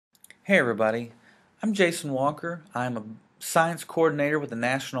Hey everybody, I'm Jason Walker. I'm a science coordinator with the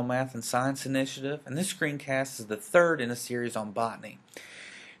National Math and Science Initiative, and this screencast is the third in a series on botany.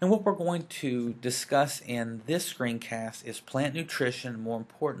 And what we're going to discuss in this screencast is plant nutrition, and more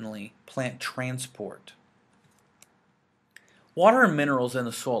importantly, plant transport. Water and minerals in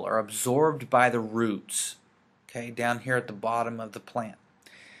the soil are absorbed by the roots, down here at the bottom of the plant.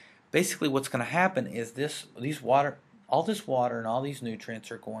 Basically what's going to happen is all this water and all these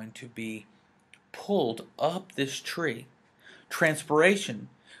nutrients are going to be pulled up this tree. Transpiration,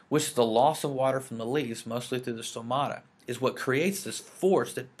 which is the loss of water from the leaves, mostly through the stomata, is what creates this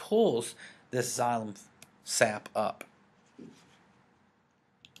force that pulls this xylem sap up.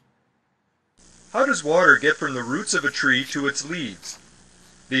 How does water get from the roots of a tree to its leaves?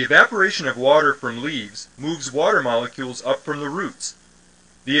 The evaporation of water from leaves moves water molecules up from the roots.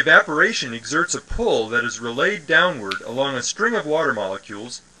 The evaporation exerts a pull that is relayed downward along a string of water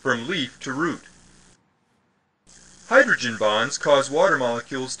molecules from leaf to root. Hydrogen bonds cause water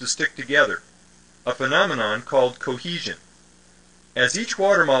molecules to stick together, a phenomenon called cohesion. As each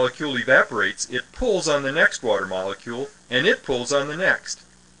water molecule evaporates, it pulls on the next water molecule, and it pulls on the next.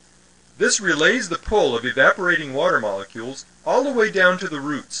 This relays the pull of evaporating water molecules all the way down to the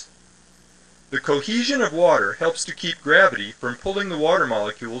roots. The cohesion of water helps to keep gravity from pulling the water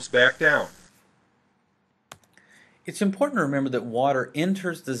molecules back down. It's important to remember that water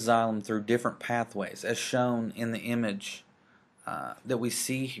enters the xylem through different pathways, as shown in the image that we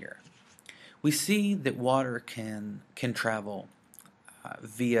see here. We see that water can travel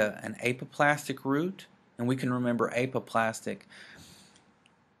via an apoplastic route, and we can remember apoplastic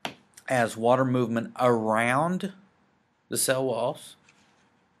as water movement around the cell walls,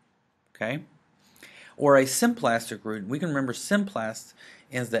 or a symplastic route. We can remember symplast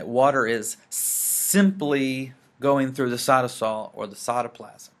is that water is simply going through the cytosol or the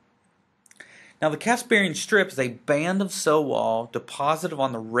cytoplasm. Now the Casparian strip is a band of cell wall deposited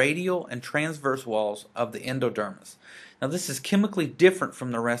on the radial and transverse walls of the endodermis. Now this is chemically different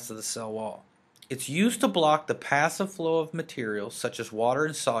from the rest of the cell wall. It's used to block the passive flow of materials such as water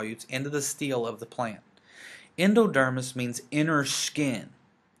and solutes into the stele of the plant. Endodermis means inner skin.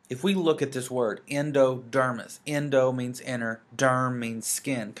 If we look at this word, endodermis, endo means inner, derm means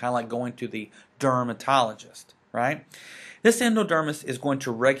skin, kind of like going to the dermatologist, right? This endodermis is going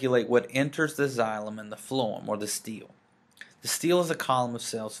to regulate what enters the xylem and the phloem, or the stele. The stele is a column of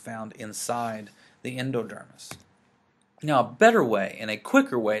cells found inside the endodermis. Now, a better way and a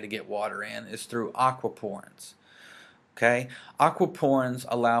quicker way to get water in is through aquaporins. Aquaporins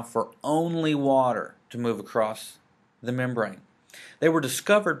allow for only water to move across the membrane. They were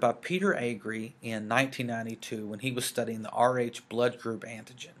discovered by Peter Agree in 1992 when he was studying the Rh blood group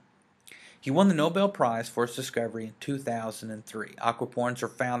antigen. He won the Nobel Prize for his discovery in 2003. Aquaporins are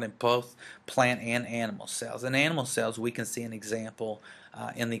found in both plant and animal cells. In animal cells, we can see an example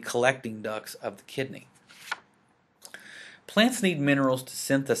in the collecting ducts of the kidney. Plants need minerals to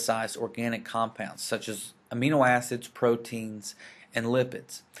synthesize organic compounds such as amino acids, proteins, and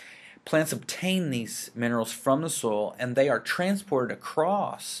lipids. Plants obtain these minerals from the soil, and they are transported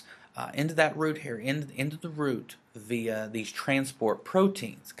across into that root here, into the root via these transport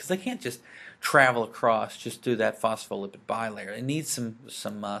proteins, because they can't just travel across just through that phospholipid bilayer. It needs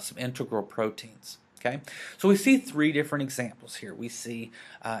some integral proteins. So we see three different examples here. We see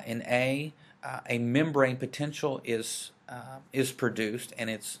in a membrane potential is produced, and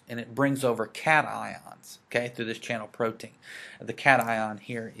it brings over cations through this channel protein. The cation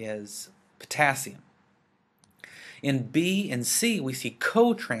here is potassium. In B and C we see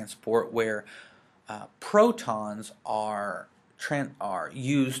co-transport, where protons are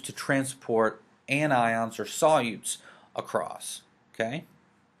used to transport anions or solutes across.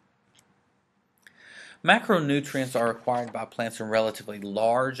 Macronutrients are required by plants in relatively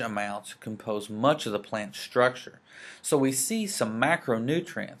large amounts to compose much of the plant structure. So we see some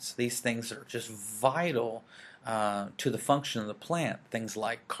macronutrients, these things that are just vital to the function of the plant, things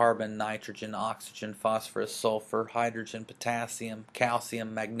like carbon, nitrogen, oxygen, phosphorus, sulfur, hydrogen, potassium,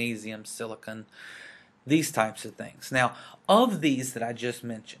 calcium, magnesium, silicon, these types of things. Now, of these that I just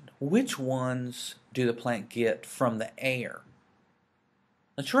mentioned, which ones do the plant get from the air?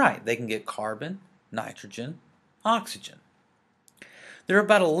 That's right, they can get carbon, nitrogen, oxygen. There are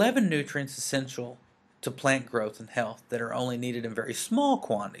about 11 nutrients essential to plant growth and health that are only needed in very small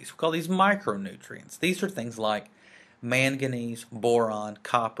quantities. We call these micronutrients. These are things like manganese, boron,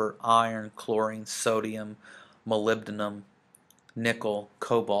 copper, iron, chlorine, sodium, molybdenum, nickel,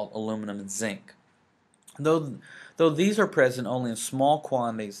 cobalt, aluminum, and zinc. Though these are present only in small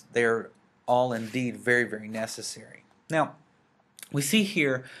quantities, they are all indeed very, very necessary. Now, We see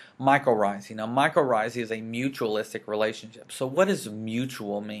here mycorrhizae. Now, mycorrhizae is a mutualistic relationship. So what does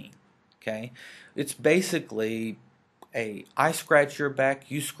mutual mean? Okay, it's basically I scratch your back,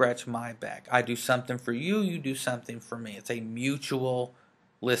 you scratch my back. I do something for you, you do something for me. It's a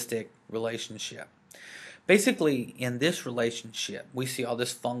mutualistic relationship. Basically, in this relationship, we see all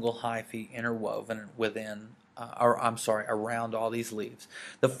this fungal hyphae interwoven around all these leaves.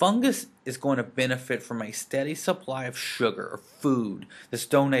 The fungus is going to benefit from a steady supply of sugar or food that's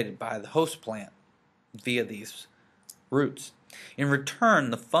donated by the host plant via these roots. In return,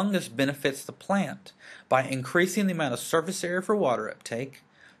 the fungus benefits the plant by increasing the amount of surface area for water uptake,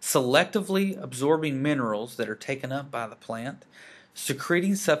 selectively absorbing minerals that are taken up by the plant,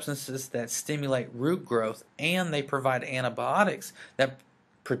 secreting substances that stimulate root growth, and they provide antibiotics that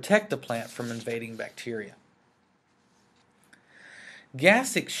protect the plant from invading bacteria.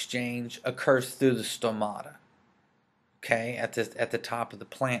 Gas exchange occurs through the stomata, okay, at the top of the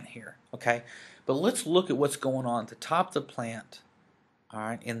plant here, okay. But let's look at what's going on at the top of the plant, all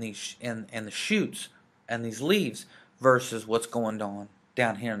right, in the shoots and these leaves versus what's going on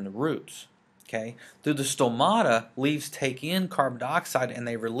down here in the roots. Okay, through the stomata, leaves take in carbon dioxide and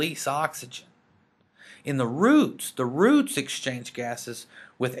they release oxygen. In the roots exchange gases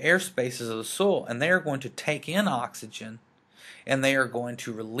with air spaces of the soil, and they are going to take in oxygen and they are going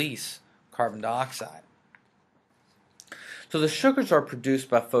to release carbon dioxide. So the sugars are produced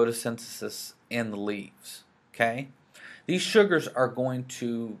by photosynthesis in the leaves. Okay, these sugars are going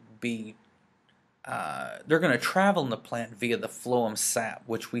to be they're going to travel in the plant via the phloem sap,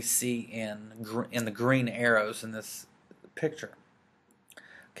 which we see in the green arrows in this picture.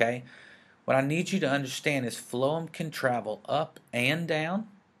 Okay, what I need you to understand is phloem can travel up and down,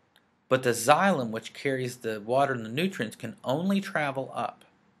 but the xylem, which carries the water and the nutrients, can only travel up.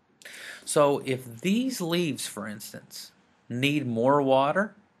 So if these leaves, for instance, need more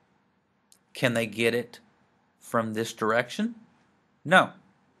water, can they get it from this direction? No.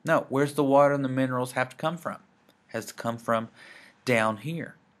 No. Where's the water and the minerals have to come from? It has to come from down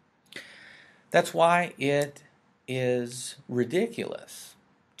here. That's why it is ridiculous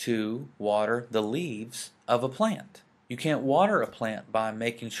to water the leaves of a plant. You can't water a plant by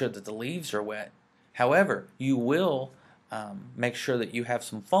making sure that the leaves are wet. However, you will make sure that you have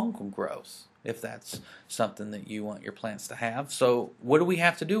some fungal growth if that's something that you want your plants to have. So what do we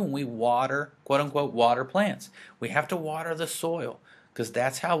have to do when we water, quote unquote, water plants? We have to water the soil because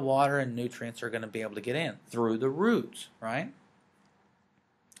that's how water and nutrients are going to be able to get in, through the roots, right?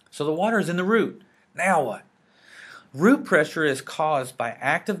 So the water is in the root. Now what? Root pressure is caused by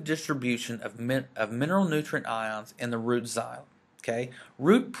active distribution of mineral nutrient ions in the root xylem. Okay?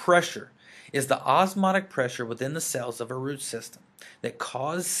 Root pressure is the osmotic pressure within the cells of a root system that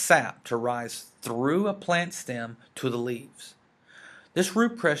cause sap to rise through a plant stem to the leaves. This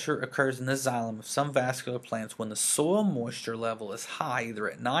root pressure occurs in the xylem of some vascular plants when the soil moisture level is high either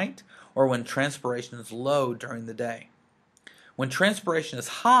at night or when transpiration is low during the day. When transpiration is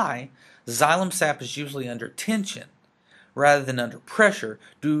high, xylem sap is usually under tension rather than under pressure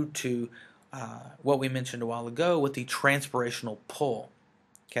due to what we mentioned a while ago with the transpirational pull.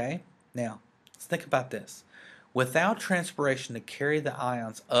 Okay? Now, let's think about this. Without transpiration to carry the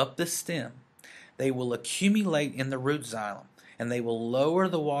ions up the stem, they will accumulate in the root xylem and they will lower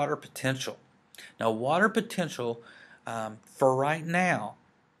the water potential. Now, water potential, for right now,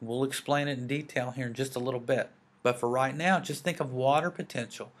 we'll explain it in detail here in just a little bit, but for right now, just think of water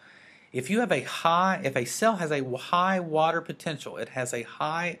potential. If a cell has a high water potential, it has a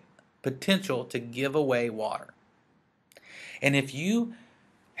high potential to give away water. And if you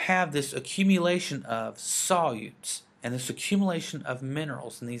have this accumulation of solutes and this accumulation of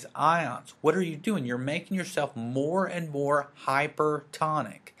minerals and these ions, what are you doing? You're making yourself more and more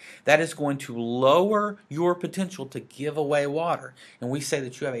hypertonic. That is going to lower your potential to give away water. And we say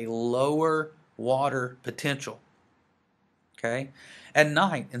that you have a lower water potential. Okay? At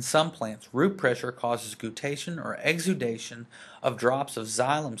night, in some plants, root pressure causes guttation or exudation of drops of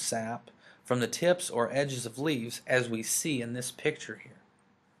xylem sap from the tips or edges of leaves, as we see in this picture here.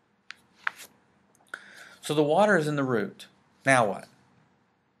 So the water is in the root. Now what?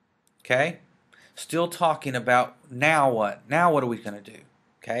 Okay? Still talking about now what? Now what are we going to do?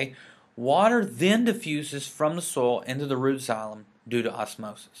 Okay? Water then diffuses from the soil into the root xylem due to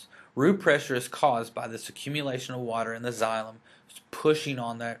osmosis. Root pressure is caused by this accumulation of water in the xylem pushing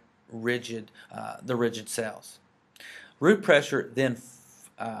on the rigid cells. Root pressure then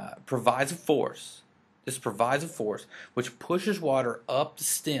provides a force. This provides a force which pushes water up the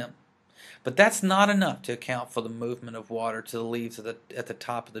stem. But that's not enough to account for the movement of water to the leaves at the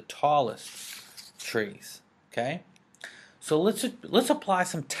top of the tallest trees. Okay? So let's apply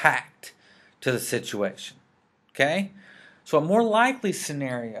some tact to the situation. Okay? So a more likely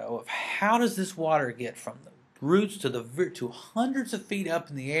scenario of how does this water get from the roots to hundreds of feet up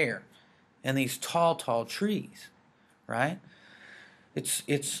in the air and these tall trees, right?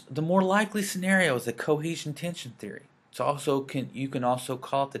 It's the more likely scenario is the cohesion tension theory. You can also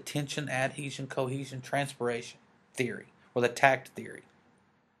call it the tension, adhesion, cohesion, transpiration theory, or the tact theory.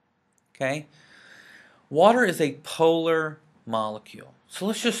 Okay? Water is a polar molecule. So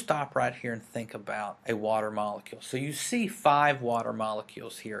let's just stop right here and think about a water molecule. So you see 5 water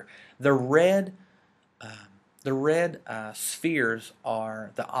molecules here. The red spheres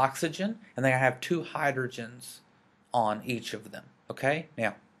are the oxygen, and they have 2 hydrogens on each of them. Okay?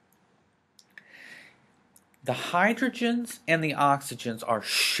 Now, the hydrogens and the oxygens are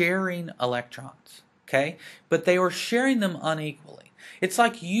sharing electrons. Okay? But they are sharing them unequally. It's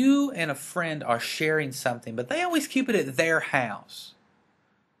like you and a friend are sharing something, but they always keep it at their house.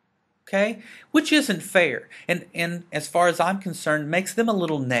 Okay? Which isn't fair. And as far as I'm concerned, makes them a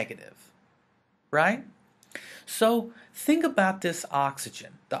little negative. Right? So think about this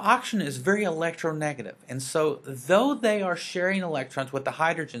oxygen. The oxygen is very electronegative. And so though they are sharing electrons with the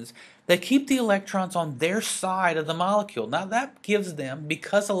hydrogens, they keep the electrons on their side of the molecule. Now that gives them,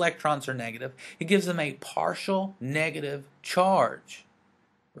 because electrons are negative, it gives them a partial negative charge.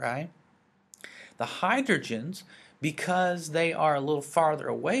 Right? The hydrogens, because they are a little farther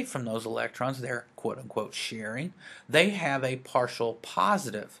away from those electrons, they're quote-unquote sharing, they have a partial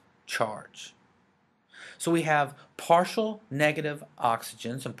positive charge. So we have partial negative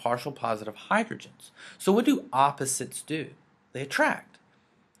oxygens and partial positive hydrogens. So what do opposites do? They attract.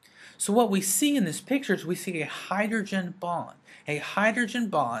 So what we see in this picture is we see a hydrogen bond. A hydrogen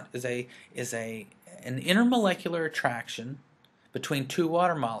bond is an intermolecular attraction between 2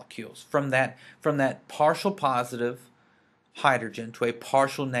 water molecules from that partial positive hydrogen to a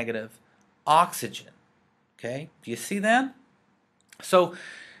partial negative oxygen. Okay? Do you see that? So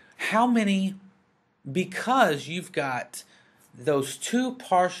how many, because you've got those 2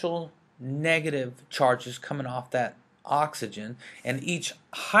 partial negative charges coming off that oxygen, and each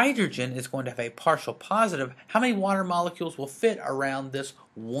hydrogen is going to have a partial positive, how many water molecules will fit around this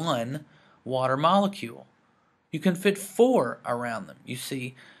one water molecule? You can fit 4 around them. You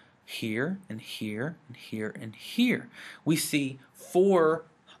see here and here and here and here. We see 4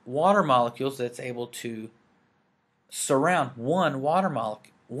 water molecules that's able to surround one water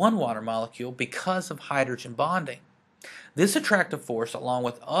molecule because of hydrogen bonding. This attractive force, along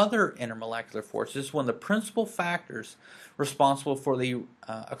with other intermolecular forces, is one of the principal factors responsible for the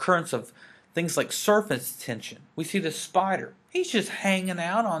occurrence of things like surface tension. We see the spider. He's just hanging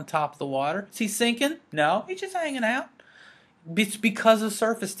out on top of the water. Is he sinking? No, he's just hanging out. It's because of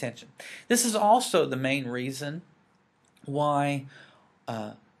surface tension. This is also the main reason why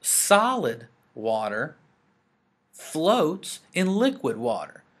solid water floats in liquid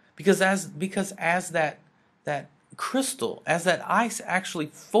water. Because as that crystal, as that ice actually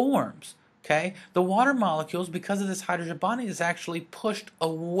forms, okay, the water molecules, because of this hydrogen bonding, is actually pushed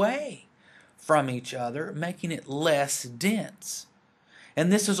away from each other, making it less dense.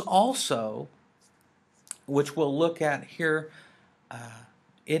 And this is also, which we'll look at here,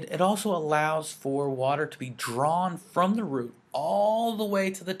 it also allows for water to be drawn from the root all the way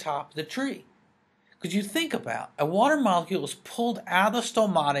to the top of the tree. Because you think about, a water molecule is pulled out of the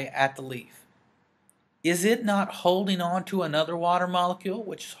stomata at the leaf. Is it not holding on to another water molecule,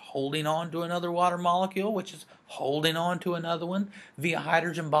 which is holding on to another water molecule, which is holding on to another one via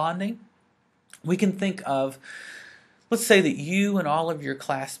hydrogen bonding? We can think of, let's say that you and all of your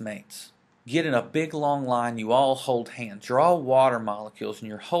classmates get in a big long line, you all hold hands. You're all water molecules and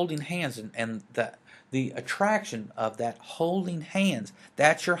you're holding hands, and the attraction of that holding hands,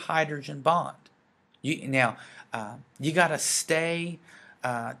 that's your hydrogen bond. You got to stay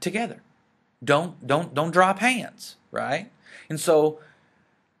together. Don't drop hands, right? And so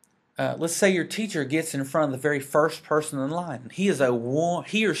let's say your teacher gets in front of the very first person in line. He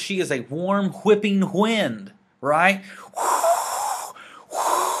or she is a warm whipping wind, right?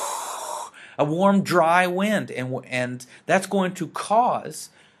 A warm dry wind, and that's going to cause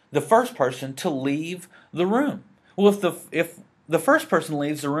the first person to leave the room. Well, if the first person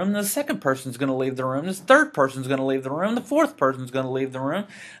leaves the room, the second person is going to leave the room, the third person is going to leave the room, the fourth person is going to leave the room,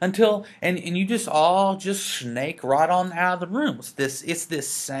 until and you just all just snake right on out of the room. It's this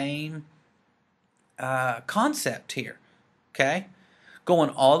same concept here, okay? Going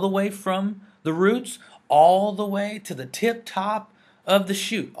all the way from the roots all the way to the tip top of the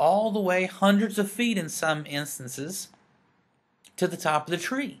shoot, all the way hundreds of feet in some instances to the top of the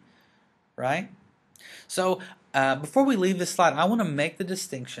tree, right? So Before we leave this slide, I want to make the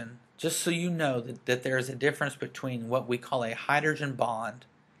distinction, just so you know that there is a difference between what we call a hydrogen bond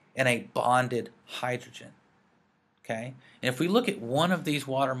and a bonded hydrogen. Okay? And if we look at one of these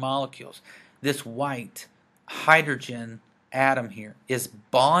water molecules, this white hydrogen atom here is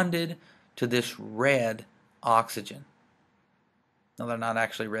bonded to this red oxygen. Now, they're not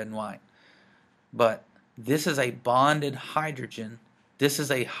actually red and white, but this is a bonded hydrogen. This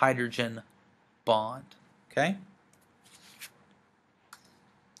is a hydrogen bond. Okay?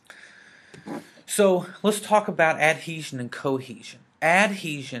 So let's talk about adhesion and cohesion.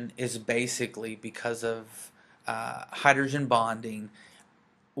 Adhesion is basically because of hydrogen bonding.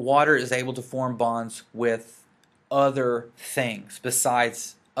 Water is able to form bonds with other things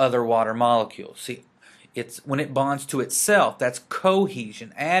besides other water molecules. See, it's when it bonds to itself, that's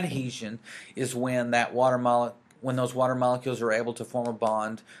cohesion. Adhesion is when when those water molecules are able to form a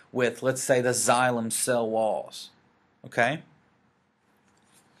bond with, let's say, the xylem cell walls. Okay?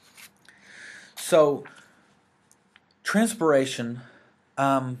 So, transpiration,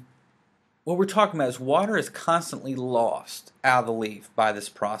 what we're talking about is water is constantly lost out of the leaf by this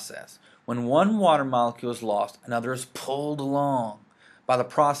process. When one water molecule is lost, another is pulled along by the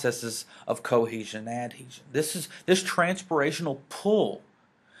processes of cohesion and adhesion. This transpirational pull,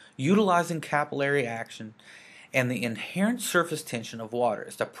 utilizing capillary action and the inherent surface tension of water,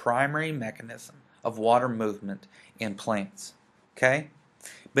 is the primary mechanism of water movement in plants. Okay?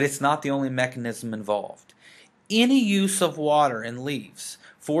 But it's not the only mechanism involved. Any use of water in leaves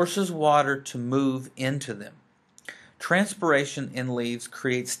forces water to move into them. Transpiration in leaves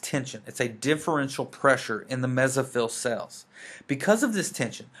creates tension. It's a differential pressure in the mesophyll cells. Because of this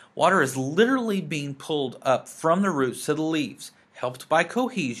tension, water is literally being pulled up from the roots to the leaves, helped by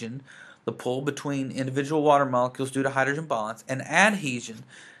cohesion, the pull between individual water molecules due to hydrogen bonds, and adhesion,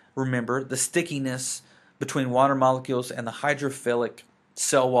 remember, the stickiness between water molecules and the hydrophilic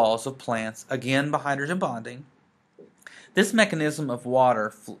cell walls of plants, again by hydrogen bonding. This mechanism of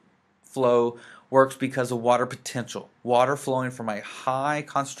water flow works because of water potential, water flowing from a high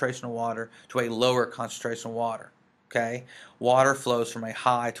concentration of water to a lower concentration of water. Okay? Water flows from a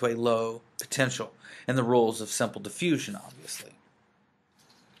high to a low potential, and the rules of simple diffusion, obviously.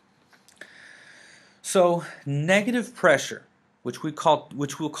 So, negative pressure, which we'll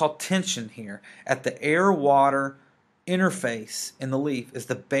call tension here, at the air-water interface in the leaf is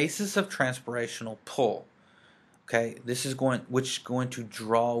the basis of transpirational pull. Okay, this is going to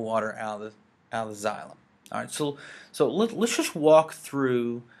draw water out of the xylem. All right, so let's just walk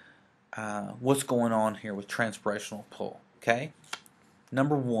through what's going on here with transpirational pull. Okay,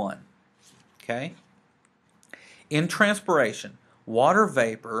 number one. Okay, in transpiration, water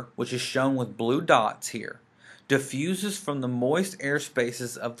vapor, which is shown with blue dots here, diffuses from the moist air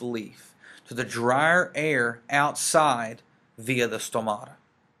spaces of the leaf to the drier air outside via the stomata.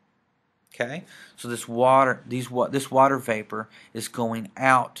 Okay, so this water vapor is going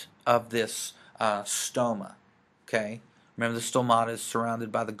out of this stoma. Okay, remember the stomata is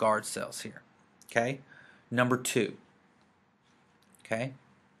surrounded by the guard cells here. Okay, number two. Okay,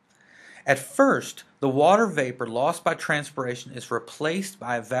 at first, the water vapor lost by transpiration is replaced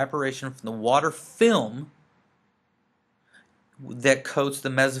by evaporation from the water film that coats the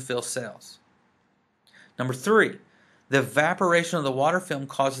mesophyll cells. Number three, the evaporation of the water film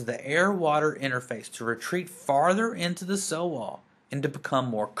causes the air-water interface to retreat farther into the cell wall and to become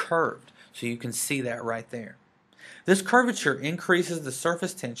more curved. So you can see that right there. This curvature increases the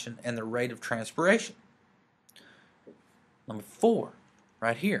surface tension and the rate of transpiration. Number four,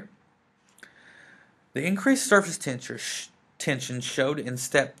 right here. The increased surface tension shown in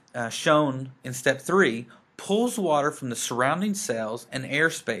step 3 pulls water from the surrounding cells and air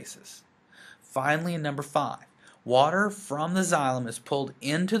spaces. Finally, in number 5, water from the xylem is pulled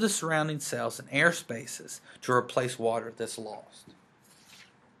into the surrounding cells and air spaces to replace water that's lost.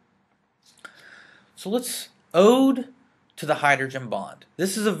 So let's ode to the hydrogen bond.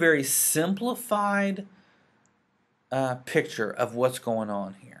 This is a very simplified picture of what's going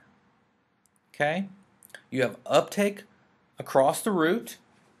on here. Okay? You have uptake across the root,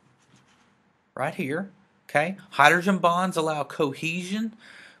 right here. Okay? Hydrogen bonds allow cohesion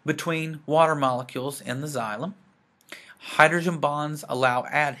between water molecules in the xylem. Hydrogen bonds allow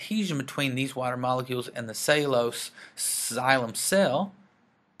adhesion between these water molecules and the cellulose xylem cell.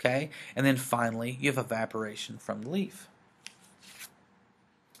 Okay? And then finally, you have evaporation from the leaf.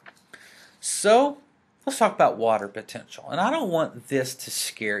 So, let's talk about water potential. And I don't want this to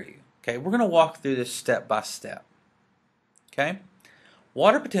scare you. Okay? We're going to walk through this step by step. Okay?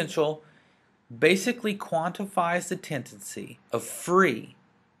 Water potential basically quantifies the tendency of free,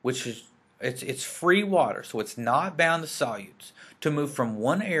 which is it's free water, so it's not bound to solutes, to move from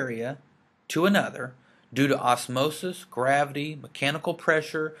one area to another due to osmosis, gravity, mechanical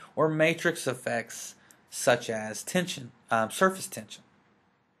pressure, or matrix effects such as tension, surface tension.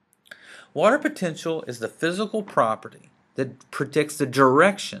 Water potential is the physical property that predicts the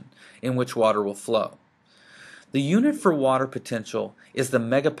direction in which water will flow. The unit for water potential is the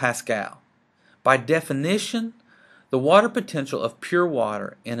megapascal. By definition, the water potential of pure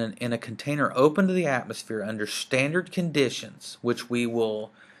water in a container open to the atmosphere under standard conditions, which we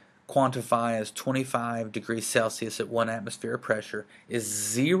will quantify as 25 degrees Celsius at 1 atmosphere of pressure, is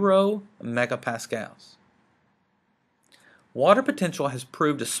 0 megapascals. Water potential has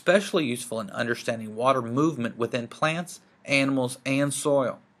proved especially useful in understanding water movement within plants, animals, and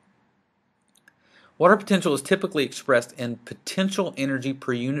soil. Water potential is typically expressed in potential energy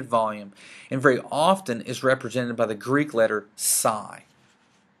per unit volume and very often is represented by the Greek letter psi.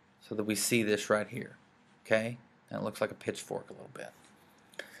 So that we see this right here. Okay? And it looks like a pitchfork a little bit.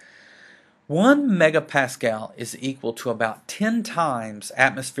 1 megapascal is equal to about 10 times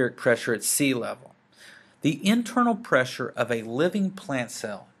atmospheric pressure at sea level. The internal pressure of a living plant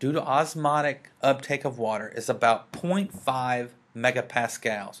cell due to osmotic uptake of water is about 0.5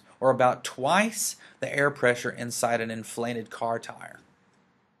 megapascals, or about twice the air pressure inside an inflated car tire.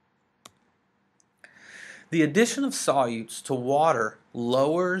 The addition of solutes to water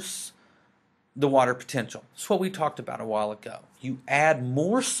lowers the water potential. That's what we talked about a while ago. You add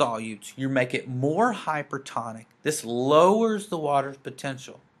more solutes, you make it more hypertonic. This lowers the water's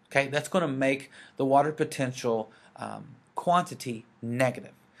potential. Okay, that's going to make the water potential quantity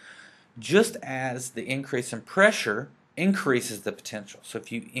negative. Just as the increase in pressure increases the potential. So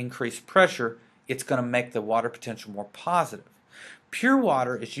if you increase pressure, it's going to make the water potential more positive. Pure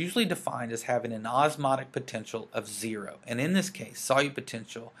water is usually defined as having an osmotic potential of 0. And in this case, solute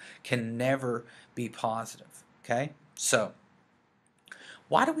potential can never be positive. Okay? So,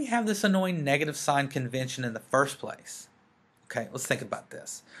 why do we have this annoying negative sign convention in the first place? Okay, let's think about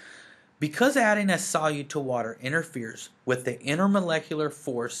this. Because adding a solute to water interferes with the intermolecular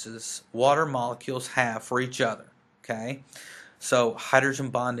forces water molecules have for each other, okay? So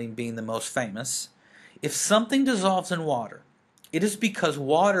hydrogen bonding being the most famous. If something dissolves in water, it is because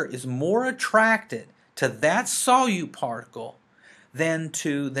water is more attracted to that solute particle than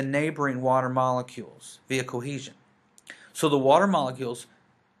to the neighboring water molecules via cohesion. So the water molecules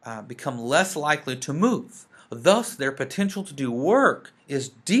become less likely to move. Thus, their potential to do work is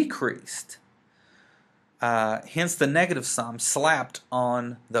decreased. Hence the negative sign slapped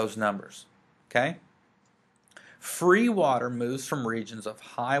on those numbers. Okay? Free water moves from regions of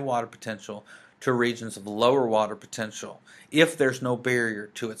high water potential to regions of lower water potential if there's no barrier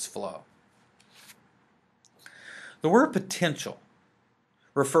to its flow. The word potential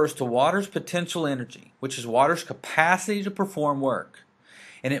refers to water's potential energy, which is water's capacity to perform work.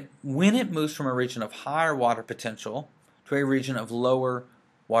 And when it moves from a region of higher water potential to a region of lower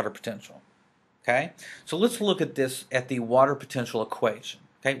water potential. Okay? So let's look at this at the water potential equation.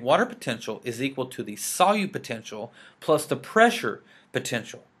 Okay? Water potential is equal to the solute potential plus the pressure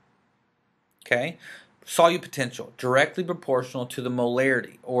potential. Okay? Solute potential directly proportional to the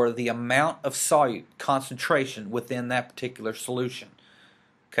molarity, or the amount of solute concentration within that particular solution.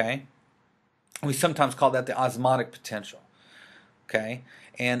 Okay? We sometimes call that the osmotic potential. Okay?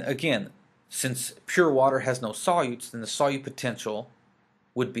 And again, since pure water has no solutes, then the solute potential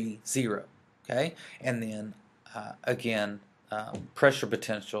would be 0. Okay? And then, pressure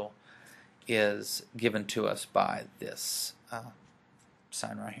potential is given to us by this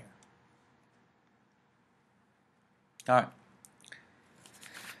sign right here. All right.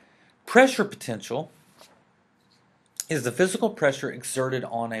 Pressure potential is the physical pressure exerted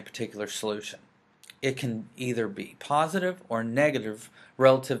on a particular solution. It can either be positive or negative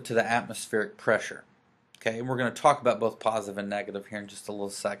relative to the atmospheric pressure. Okay, and we're going to talk about both positive and negative here in just a little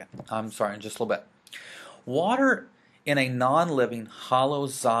second. In just a little bit. Water in a non-living hollow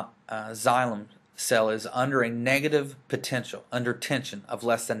xylem cell is under a negative potential, under tension of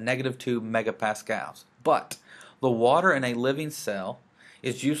less than -2 megapascals. But the water in a living cell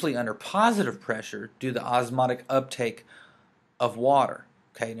is usually under positive pressure due to the osmotic uptake of water.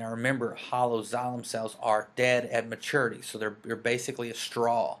 Okay, now remember, hollow xylem cells are dead at maturity, so they're basically a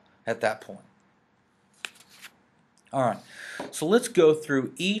straw at that point. All right, so let's go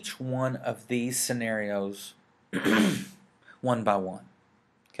through each one of these scenarios one by one.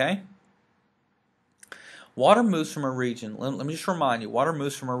 Okay? Water moves from a region, let me just remind you, water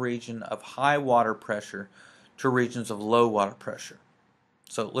moves from a region of high water pressure to regions of low water pressure.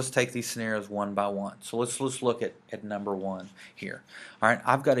 So let's take these scenarios one by one. So let's look at number one here. All right,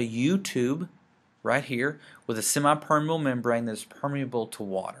 I've got a U tube right here with a semi-permeable membrane that is permeable to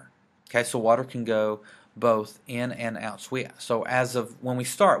water. Okay, so water can go both in and out. So as of when we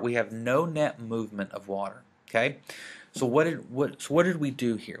start, we have no net movement of water. Okay, so what did we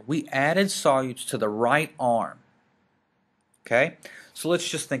do here? We added solutes to the right arm. Okay, so let's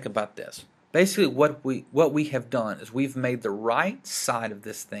just think about this. Basically, what we have done is we've made the right side of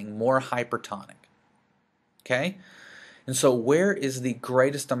this thing more hypertonic. Okay, and so where is the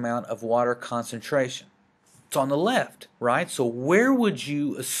greatest amount of water concentration? It's on the left, right? So where would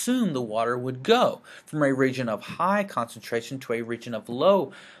you assume the water would go from a region of high concentration to a region of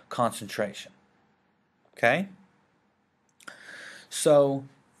low concentration? Okay, so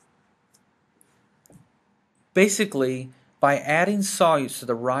basically, by adding solutes to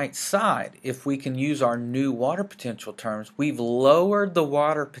the right side, if we can use our new water potential terms, we've lowered the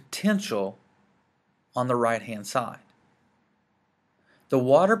water potential on the right-hand side. The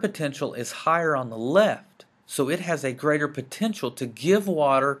water potential is higher on the left, so it has a greater potential to give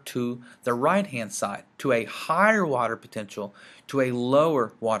water to the right-hand side, to a higher water potential, to a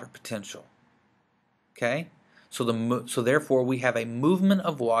lower water potential. Okay? So therefore we have a movement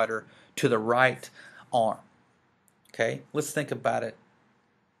of water to the right arm. Okay, let's think about it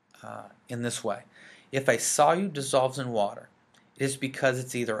in this way. If a solute dissolves in water, it is because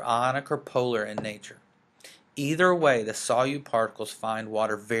it's either ionic or polar in nature. Either way, the solute particles find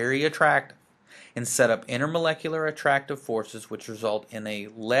water very attractive and set up intermolecular attractive forces which result in a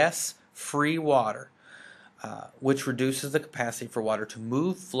less free water, which reduces the capacity for water to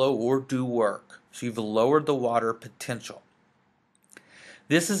move, flow, or do work. So you've lowered the water potential.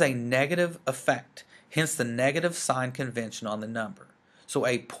 This is a negative effect. Hence the negative sign convention on the number. So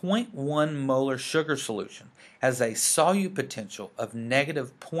a 0.1 molar sugar solution has a solute potential of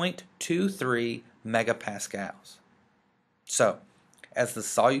negative 0.23 megapascals. So as the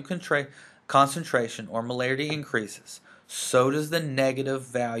solute concentration or molarity increases, so does the negative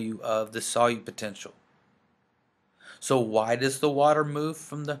value of the solute potential. So why does the water move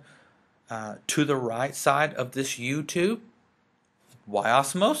from to the right side of this U tube? Why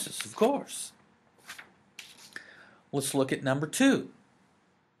osmosis, of course. Let's look at number two.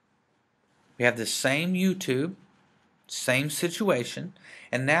 We have the same U tube, same situation,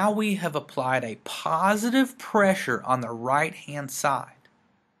 and now we have applied a positive pressure on the right-hand side.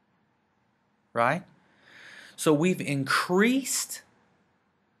 Right? So we've increased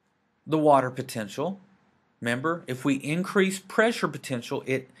the water potential. Remember, if we increase pressure potential,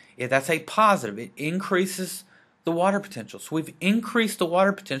 that's a positive. It increases the water potential. So we've increased the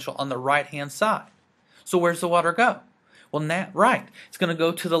water potential on the right-hand side. So where's the water go? Well, right, it's going to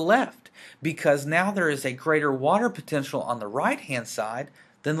go to the left because now there is a greater water potential on the right-hand side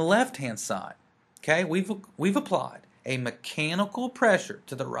than the left-hand side. Okay, we've applied a mechanical pressure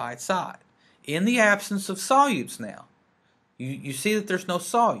to the right side in the absence of solutes now. You see that there's no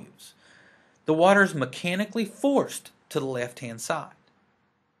solutes. The water is mechanically forced to the left-hand side.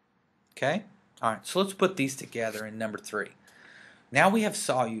 Okay? All right, so let's put these together in number three. Now we have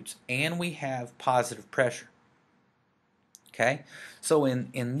solutes and we have positive pressure. Okay? So in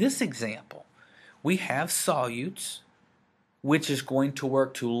this example, we have solutes, which is going to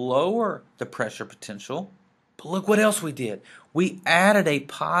work to lower the pressure potential. But look what else we did. We added a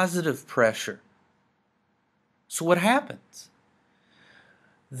positive pressure. So what happens?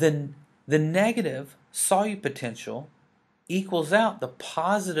 The negative solute potential equals out the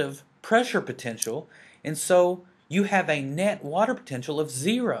positive pressure potential, and so you have a net water potential of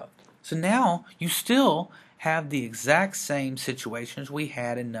 0. So now you still have the exact same situations we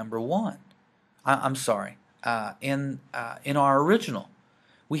had in number one. I'm sorry, in our original.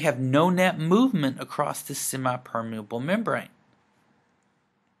 We have no net movement across this semi-permeable membrane.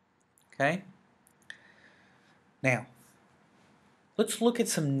 Okay? Now, let's look at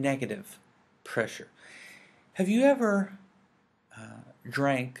some negative pressure. Have you ever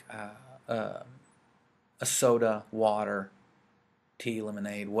drank a soda, water, tea,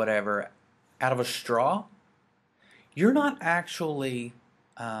 lemonade, whatever, out of a straw? You're not actually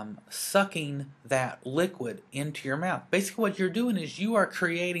sucking that liquid into your mouth. Basically what you're doing is you are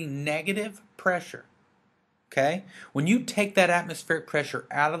creating negative pressure. Okay? When you take that atmospheric pressure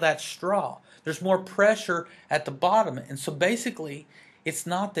out of that straw, there's more pressure at the bottom. And so basically, it's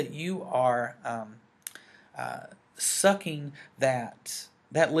not that you are sucking that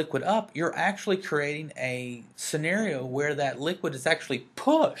liquid up. You're actually creating a scenario where that liquid is actually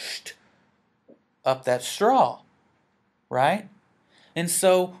pushed up that straw. Right? And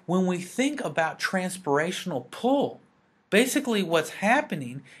so when we think about transpirational pull, Basically what's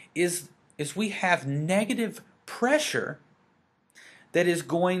happening is we have negative pressure that is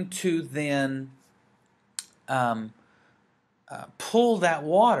going to then pull that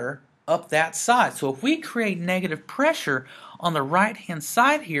water up that side. So if we create negative pressure on the right hand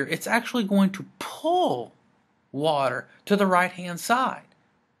side here, it's actually going to pull water to the right hand side,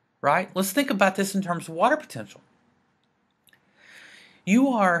 right? Let's think about this in terms of water potential. You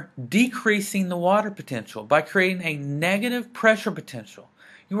are decreasing the water potential by creating a negative pressure potential.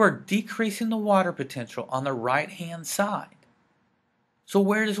 You are decreasing the water potential on the right hand side. So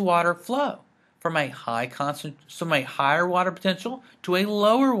where does water flow? From a higher water potential to a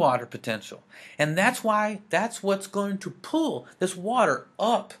lower water potential. And that's what's going to pull this water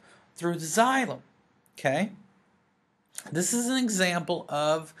up through the xylem. Okay? This is an example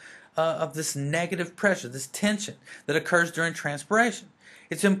of this negative pressure, this tension that occurs during transpiration.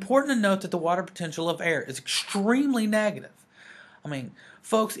 It's important to note that the water potential of air is extremely negative. I mean,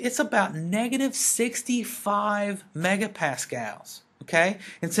 folks, it's about negative 65 megapascals. Okay?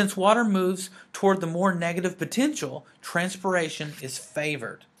 And since water moves toward the more negative potential, transpiration is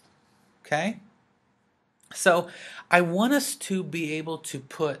favored. Okay? So I want us to be able to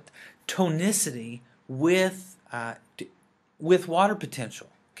put tonicity with water potential.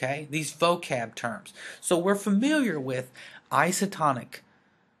 Okay? These vocab terms. So we're familiar with isotonic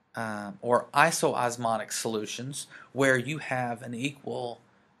or isoosmotic solutions where you have an equal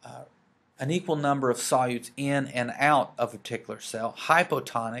number of solutes in and out of a particular cell.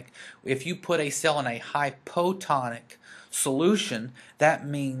 Hypotonic, if you put a cell in a hypotonic solution, that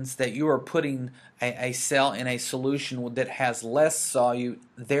means that you are putting a cell in a solution that has less solute,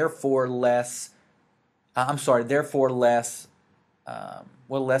 therefore less solutes,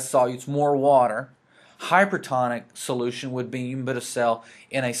 more water. Hypertonic solution would be you can put a cell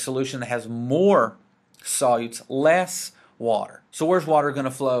in a solution that has more solutes, less water. So where's water going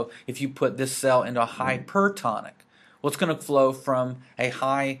to flow if you put this cell into a hypertonic? Well, it's going to flow from a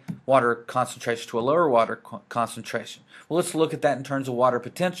high water concentration to a lower water concentration. Well, let's look at that in terms of water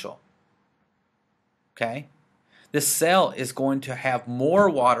potential. Okay? This cell is going to have more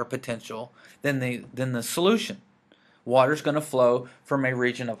water potential than the solution. Water is going to flow from a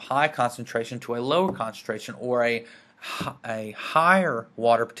region of high concentration to a lower concentration, or a higher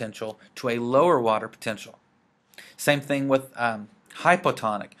water potential to a lower water potential. Same thing with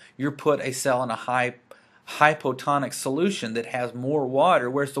hypotonic. You put a cell in a hypotonic solution that has more water.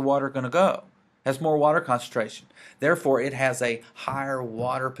 Where's the water going to go? It has more water concentration. Therefore, it has a higher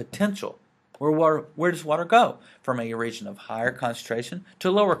water potential. Where does water go? From a region of higher concentration to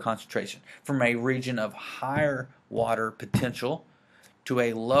lower concentration. From a region of higher water potential to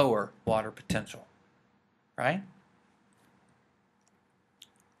a lower water potential. Right?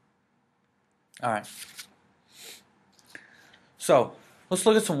 All right. So, let's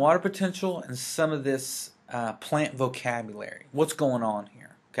look at some water potential and some of this plant vocabulary. What's going on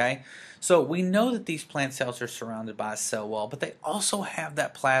here? Okay, so we know that these plant cells are surrounded by a cell wall, but they also have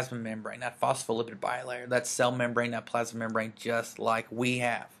that plasma membrane, that phospholipid bilayer, that cell membrane, that plasma membrane, just like we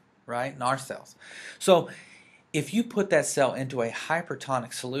have, right, in our cells. So if you put that cell into a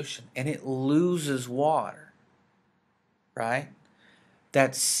hypertonic solution and it loses water, right,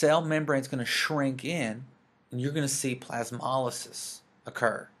 that cell membrane is going to shrink in, and you're going to see plasmolysis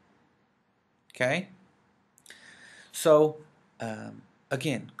occur. Okay? So,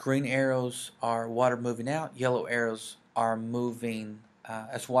 again, green arrows are water moving out, yellow arrows are moving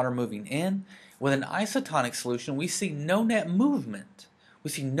as water moving in. With an isotonic solution, we see no net movement. We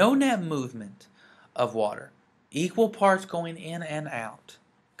see no net movement of water. Equal parts going in and out.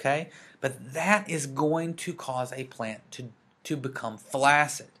 Okay? But that is going to cause a plant to become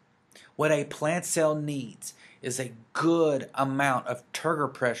flaccid. What a plant cell needs is a good amount of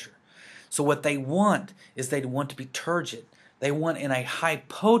turgor pressure. So what they want is they want to be turgid. They want in a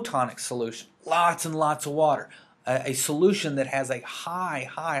hypotonic solution, lots and lots of water, a solution that has a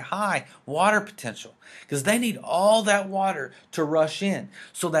high water potential, because they need all that water to rush in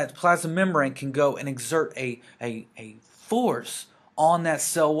so that plasma membrane can go and exert a force on that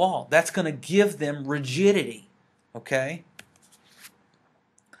cell wall. That's going to give them rigidity, okay?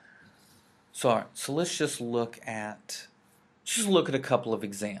 So let's just look at a couple of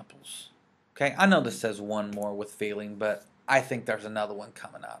examples. Okay, I know this says one more with feeling, but I think there's another one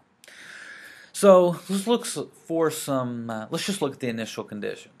coming up. So let's look for some. Let's just look at the initial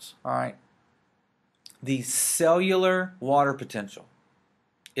conditions. All right, the cellular water potential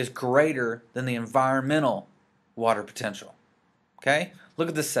is greater than the environmental water potential. Okay, look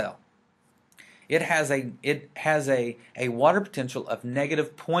at the cell. It has a water potential of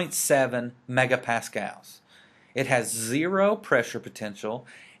negative 0.7 megapascals. It has zero pressure potential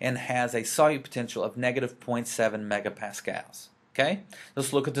and has a solute potential of negative 0.7 megapascals. Okay?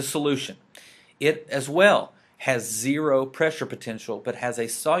 Let's look at the solution. It as well has zero pressure potential but has a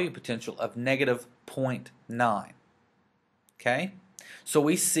solute potential of negative 0.9. Okay? So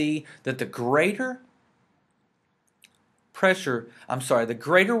we see that the greater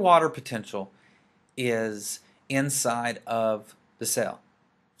water potential is inside of the cell.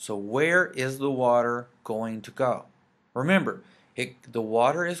 So where is the water going to go? Remember, the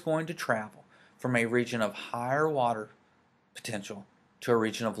water is going to travel from a region of higher water potential to a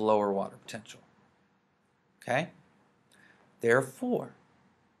region of lower water potential. Okay? Therefore,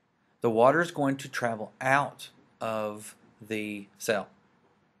 the water is going to travel out of the cell.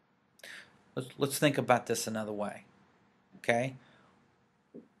 Let's think about this another way. Okay?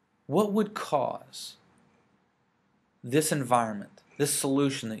 What would cause this environment, this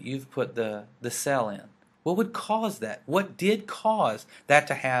solution that you've put the cell in, what would cause that? What did cause that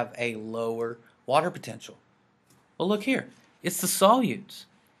to have a lower water potential? Well, look here. It's the solutes.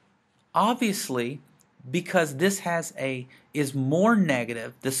 Obviously, because this is more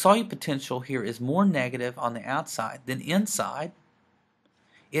negative, the solute potential here is more negative on the outside than inside,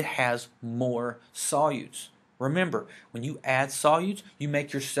 it has more solutes. Remember, when you add solutes, you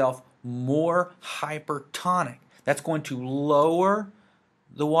make yourself more hypertonic. That's going to lower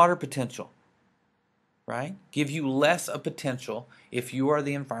the water potential, right? Give you less of potential if you are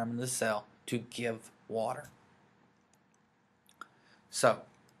the environment of the cell to give water. So,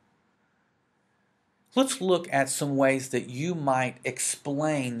 let's look at some ways that you might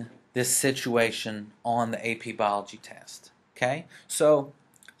explain this situation on the AP Biology test. Okay? So,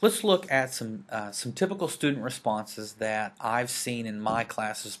 let's look at some typical student responses that I've seen in my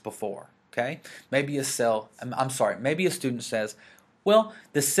classes before. Okay? Maybe a student says, well,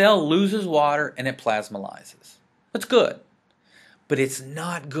 the cell loses water and it plasmolyzes. That's good. But it's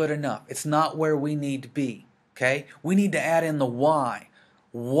not good enough. It's not where we need to be. Okay? We need to add in the why.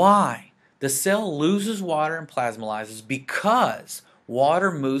 Why? The cell loses water and plasmolyzes because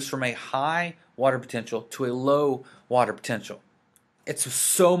water moves from a high water potential to a low water potential. It's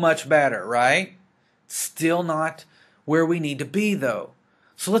so much better, right? Still not where we need to be, though.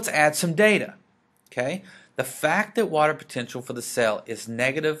 So let's add some data. Okay? The fact that water potential for the cell is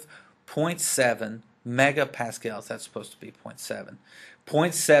negative 0.7 megapascals, that's supposed to be 0.7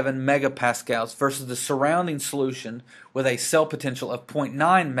 megapascals versus the surrounding solution with a cell potential of 0.9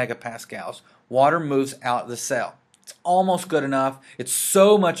 megapascals, water moves out of the cell. It's almost good enough. It's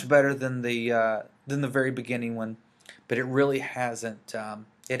so much better than the very beginning one, but it really hasn't.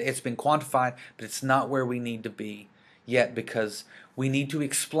 It's been quantified, but it's not where we need to be yet because we need to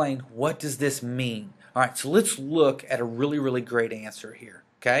explain what does this mean. All right, so let's look at a really, really great answer here.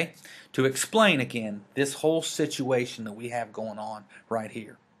 Okay, to explain again this whole situation that we have going on right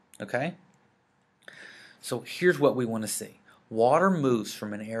here. Okay, so here's what we want to see. Water moves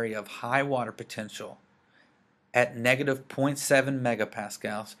from an area of high water potential at negative 0.7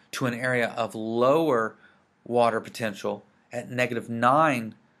 megapascals to an area of lower water potential at negative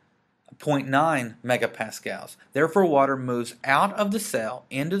 0.9 megapascals. Therefore, water moves out of the cell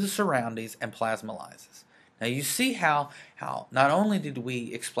into the surroundings and plasmolyzes. Now you see how not only did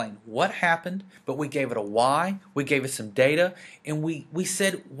we explain what happened, but we gave it a why, we gave it some data, and we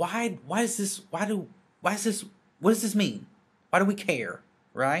said what does this mean? Why do we care?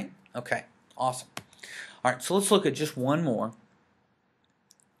 Right? Okay, awesome. All right, so let's look at just one more.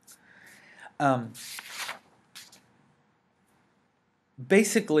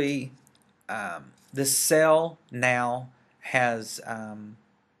 Basically, the cell now has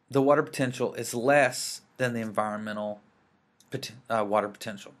the water potential is less than the environmental water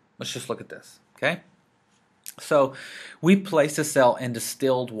potential. Let's just look at this, okay? So we place a cell in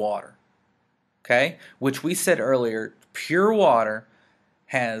distilled water, okay? Which we said earlier, pure water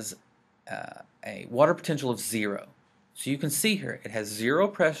has a water potential of 0. So you can see here, it has 0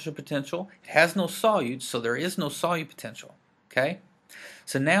 pressure potential, it has no solutes, so there is no solute potential, okay?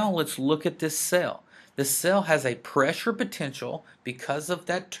 So now let's look at this cell. This cell has a pressure potential because of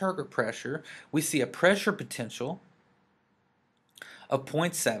that turgor pressure. We see a pressure potential of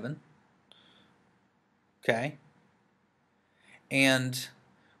 0.7, okay? And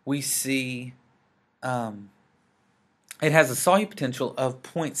we see it has a solute potential of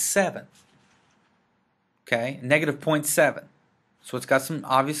 0.7, okay? Negative 0.7. So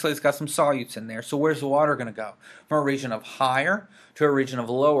obviously it's got some solutes in there. So where's the water going to go? From a region of higher to a region of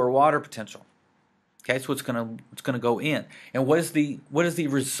lower water potential. Okay, so it's going to go in. And what is the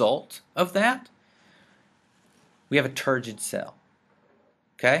result of that? We have a turgid cell.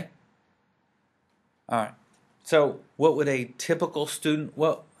 Okay? All right. So what would a typical student,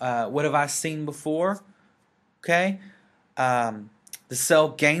 what have I seen before? Okay, the cell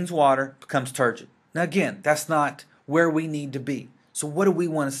gains water, becomes turgid. Now again, that's not where we need to be. So what do we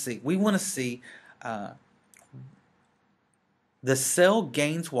want to see? We want to see the cell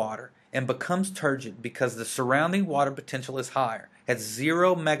gains water and becomes turgid because the surrounding water potential is higher, at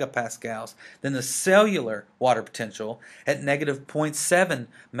 0 megapascals, than the cellular water potential at negative 0.7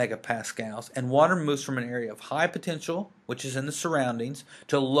 megapascals, and water moves from an area of high potential, which is in the surroundings,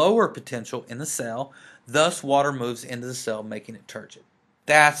 to lower potential in the cell. Thus, water moves into the cell, making it turgid.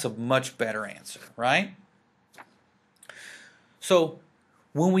 That's a much better answer, right? So,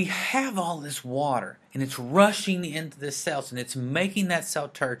 when we have all this water and it's rushing into the cells and it's making that cell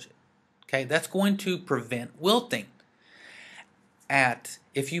turgid, okay, that's going to prevent wilting.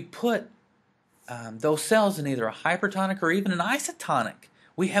 If you put those cells in either a hypertonic or even an isotonic,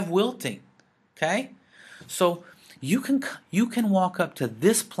 we have wilting. Okay, so you can walk up to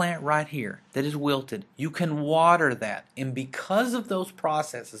this plant right here that is wilted. You can water that, and because of those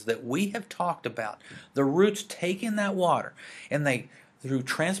processes that we have talked about, the roots take in that water, and they, through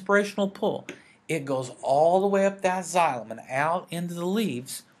transpirational pull, it goes all the way up that xylem and out into the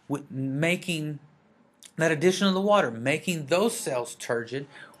leaves, making that addition of the water, making those cells turgid.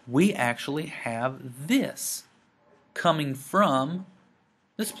 We actually have this coming from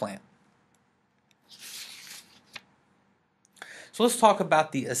this plant. So let's talk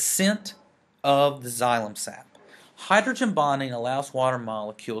about the ascent of the xylem sap. Hydrogen bonding allows water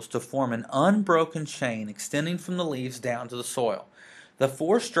molecules to form an unbroken chain extending from the leaves down to the soil. The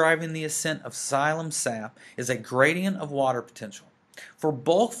force driving the ascent of xylem sap is a gradient of water potential. For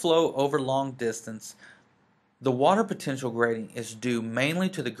bulk flow over long distance, the water potential gradient is due mainly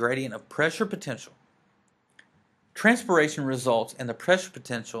to the gradient of pressure potential. Transpiration results in the pressure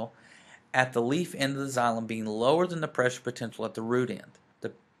potential at the leaf end of the xylem being lower than the pressure potential at the root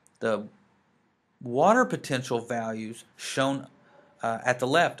end. The water potential values shown at the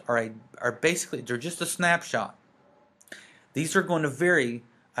left are basically, they're just a snapshot. These are going to vary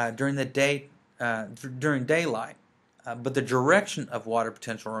during the day, during daylight, but the direction of water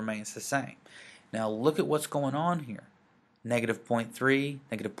potential remains the same. Now look at what's going on here. Negative 0.3,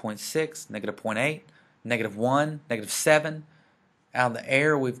 negative 0.6, negative 0.8, negative 1, negative 7. Out of the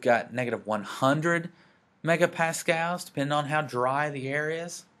air we've got negative 100 megapascals, depending on how dry the air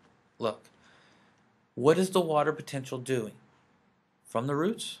is. Look, what is the water potential doing from the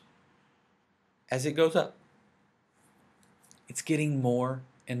roots as it goes up? It's getting more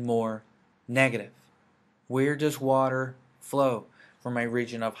and more negative. Where does water flow? From a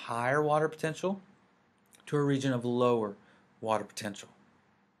region of higher water potential to a region of lower water potential.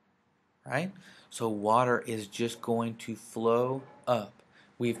 Right? So water is just going to flow up.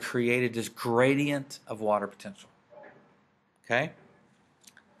 We've created this gradient of water potential. Okay?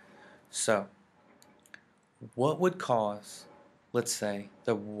 So, what would cause, let's say,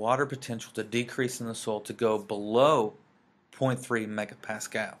 the water potential to decrease in the soil to go below 0.3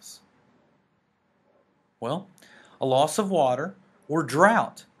 megapascals? Well, a loss of water or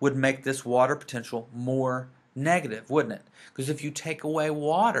drought would make this water potential more negative, wouldn't it? Because if you take away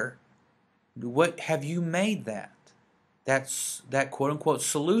water, what have you made that? That's that quote-unquote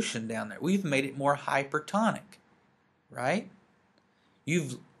solution down there. We've made it more hypertonic, right?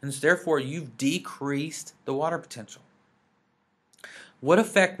 Therefore you've decreased the water potential. What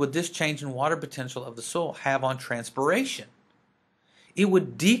effect would this change in water potential of the soil have on transpiration? It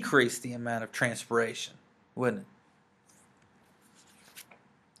would decrease the amount of transpiration, wouldn't it?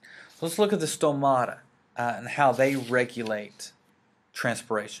 So let's look at the stomata and how they regulate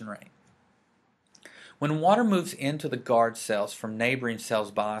transpiration rate. When water moves into the guard cells from neighboring cells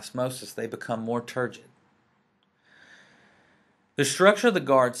by osmosis, they become more turgid. The structure of the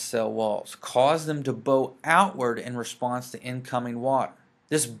guard cell walls cause them to bow outward in response to incoming water.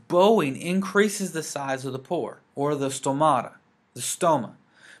 This bowing increases the size of the pore, or the stoma,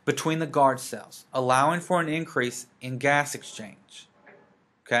 between the guard cells, allowing for an increase in gas exchange.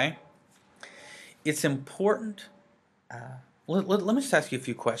 Okay? It's important. Let me just ask you a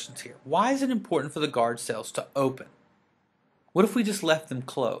few questions here. Why is it important for the guard cells to open? What if we just left them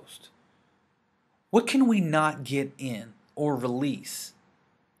closed? What can we not get in or release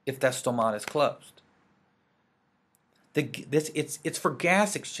if that stomata is closed? It's for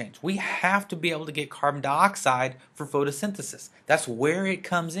gas exchange. We have to be able to get carbon dioxide for photosynthesis. That's where it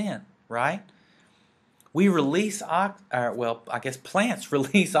comes in, right? We release, plants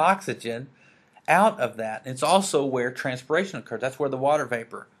release oxygen out of that. It's also where transpiration occurs. That's where the water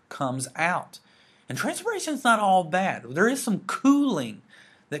vapor comes out. And transpiration is not all bad. There is some cooling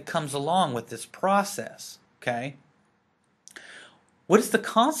that comes along with this process. Okay? What is the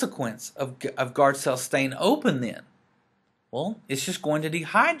consequence of guard cells staying open then? Well, it's just going to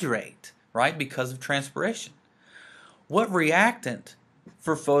dehydrate, right, because of transpiration. What reactant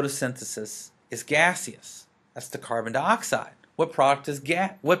for photosynthesis is gaseous? That's the carbon dioxide. What product is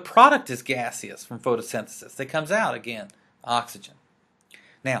gaseous from photosynthesis? That comes out again, oxygen.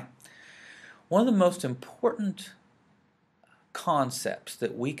 Now, one of the most important concepts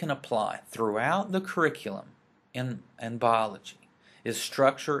that we can apply throughout the curriculum in biology is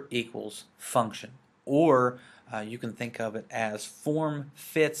structure equals function, or you can think of it as form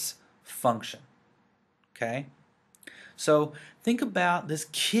fits function. Okay? So think about this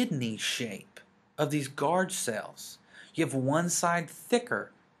kidney shape of these guard cells. You have one side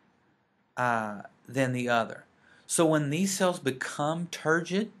thicker than the other. So when these cells become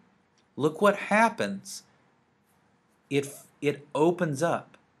turgid, look what happens. It opens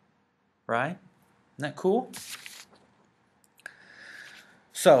up, right? Isn't that cool?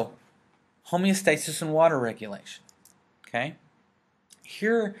 So, homeostasis and water regulation. Okay?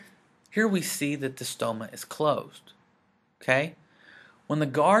 Here we see that the stoma is closed. Okay? When the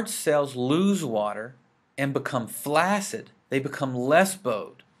guard cells lose water and become flaccid, they become less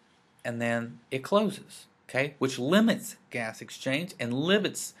bowed, and then it closes. Okay? Which limits gas exchange and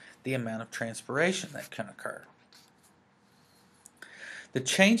limits the amount of transpiration that can occur. The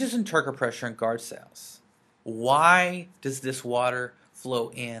changes in turgor pressure in guard cells. Why does this water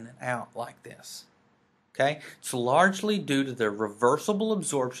flow in and out like this? Okay, it's largely due to the reversible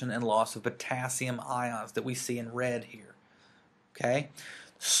absorption and loss of potassium ions that we see in red here. Okay,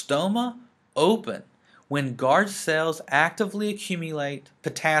 stoma open when guard cells actively accumulate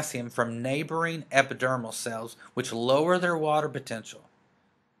potassium from neighboring epidermal cells, which lower their water potential.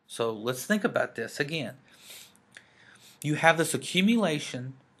 So let's think about this again. You have this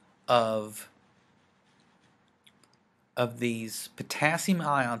accumulation of these potassium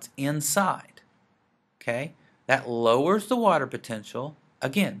ions inside. Okay? That lowers the water potential,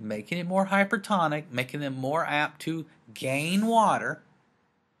 again, making it more hypertonic, making them more apt to gain water,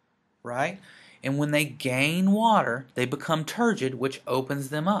 right? And when they gain water, they become turgid, which opens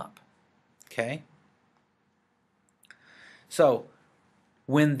them up. Okay? So,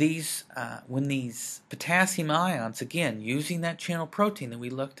 when these potassium ions, again, using that channel protein that we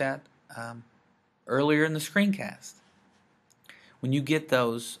looked at earlier in the screencast, when you get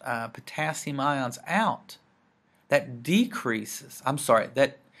those potassium ions out, that increases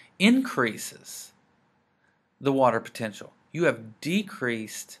the water potential. You have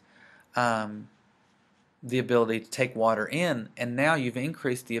decreased the ability to take water in, and now you've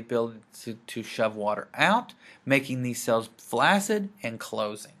increased the ability to shove water out, making these cells flaccid and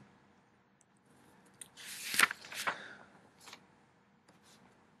closing.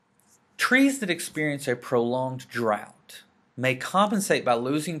 Trees that experience a prolonged drought may compensate by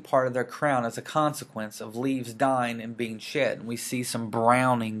losing part of their crown as a consequence of leaves dying and being shed. And we see some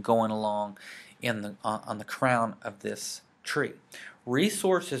browning going along on the crown of this tree.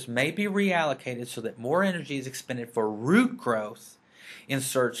 Resources may be reallocated so that more energy is expended for root growth in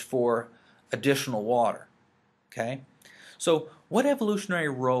search for additional water. Okay? So what evolutionary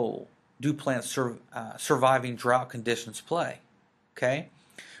role do plants surviving drought conditions play? Okay?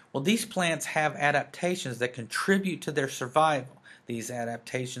 Well, these plants have adaptations that contribute to their survival. These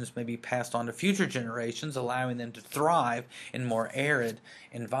adaptations may be passed on to future generations, allowing them to thrive in more arid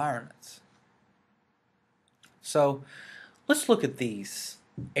environments. So, let's look at these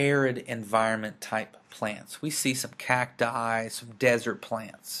arid environment type plants. We see some cacti, some desert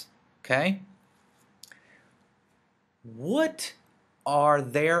plants. Okay? What are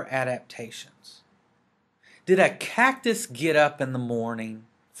their adaptations? Did a cactus get up in the morning,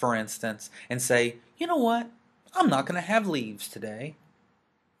 for instance, and say, you know what, I'm not going to have leaves today?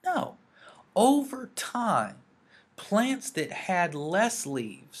 No. Over time, plants that had less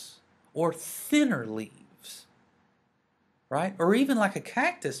leaves or thinner leaves, right? Or even like a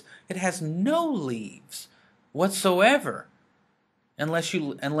cactus, it has no leaves whatsoever, unless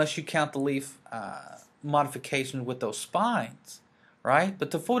you count the leaf modification with those spines, right?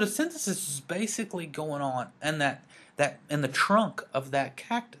 But the photosynthesis is basically going on in that in the trunk of that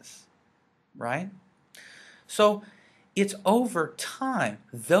cactus, right? So it's over time.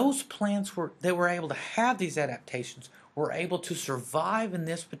 Those plants that were able to have these adaptations were able to survive in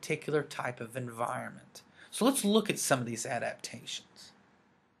this particular type of environment. So let's look at some of these adaptations.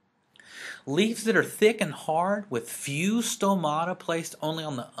 Leaves that are thick and hard with few stomata placed only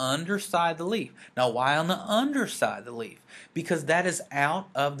on the underside of the leaf. Now, why on the underside of the leaf? Because that is out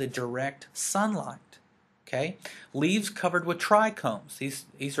of the direct sunlight. Okay? Leaves covered with trichomes.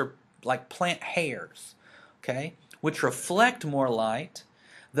 These are like plant hairs. okay, which reflect more light,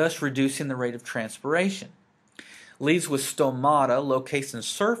 thus reducing the rate of transpiration. Leaves with stomata locate in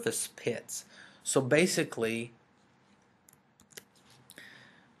surface pits. So basically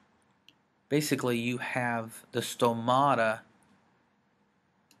you have the stomata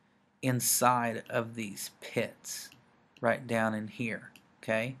inside of these pits right down in here,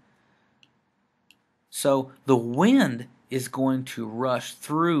 okay? So the wind is going to rush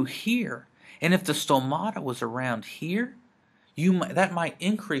through here, and if the stomata was around here, that might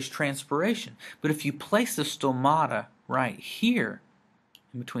increase transpiration. But if you place the stomata right here,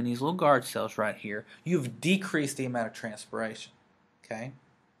 in between these little guard cells right here, you've decreased the amount of transpiration, okay?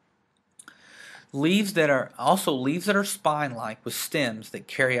 Leaves that are spine-like with stems that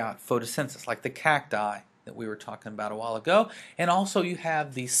carry out photosynthesis, like the cacti that we were talking about a while ago. And also you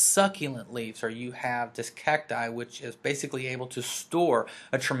have these succulent leaves, or you have this cacti, which is basically able to store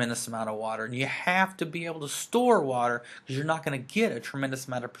a tremendous amount of water. And you have to be able to store water because you're not going to get a tremendous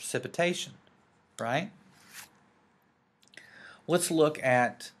amount of precipitation, right? Let's look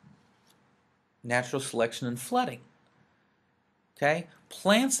at natural selection and flooding. Okay?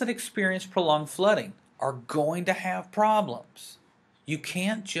 Plants that experience prolonged flooding are going to have problems. You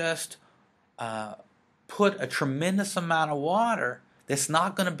can't just put a tremendous amount of water that's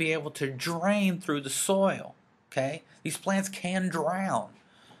not going to be able to drain through the soil. Okay? These plants can drown.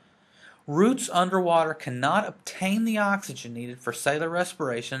 Roots underwater cannot obtain the oxygen needed for cellular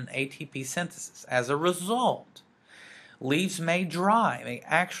respiration and ATP synthesis. As a result, leaves may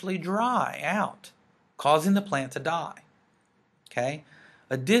actually dry out, causing the plant to die. Okay?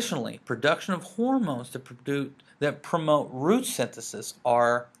 Additionally, production of hormones that promote root synthesis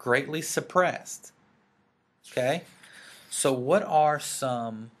are greatly suppressed. Okay? So what are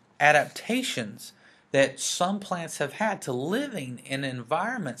some adaptations that some plants have had to living in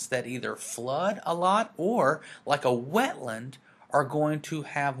environments that either flood a lot or, like a wetland, are going to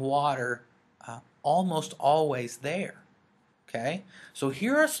have water almost always there? Okay? So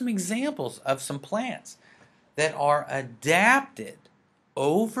here are some examples of some plants that are adapted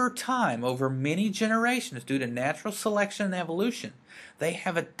over time, over many generations, due to natural selection and evolution. They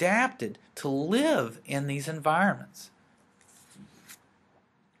have adapted to live in these environments.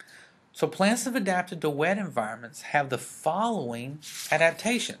 So plants that have adapted to wet environments have the following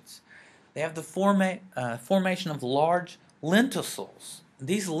adaptations. They have the formation of large lenticels.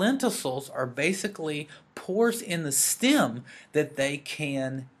 These lenticels are basically pores in the stem that they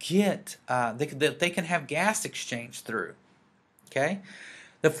can that they can have gas exchange through. Okay,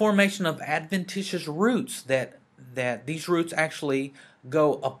 the formation of adventitious roots that these roots actually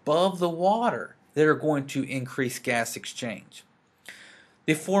go above the water that are going to increase gas exchange.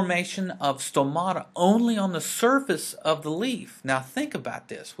 The formation of stomata only on the surface of the leaf. Now think about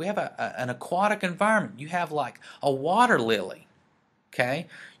this. We have an aquatic environment. You have like a water lily. Okay,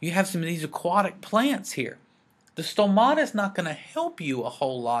 you have some of these aquatic plants here. The stomata is not going to help you a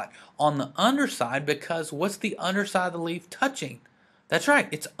whole lot on the underside, because what's the underside of the leaf touching? That's right,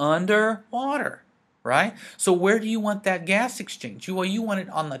 it's underwater, right? So where do you want that gas exchange? Well, you want it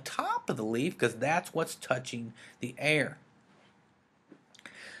on the top of the leaf because that's what's touching the air.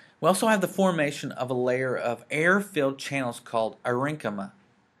 We also have the formation of a layer of air-filled channels called parenchyma.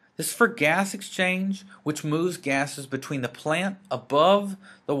 This is for gas exchange, which moves gases between the plant above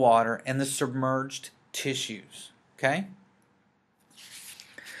the water and the submerged tissues. Okay?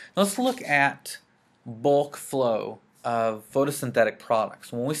 Let's look at bulk flow of photosynthetic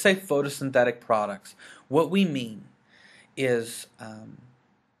products. When we say photosynthetic products, what we mean is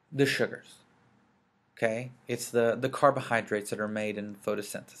the sugars. Okay? It's the carbohydrates that are made in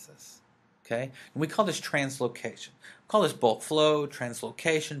photosynthesis. Okay? And we call this translocation. We call this bulk flow,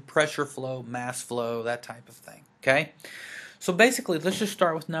 translocation, pressure flow, mass flow, that type of thing. Okay? So basically, let's just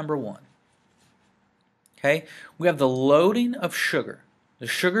start with number one. Okay? We have the loading of sugar. The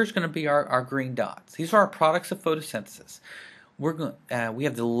sugar is going to be our green dots. These are our products of photosynthesis. We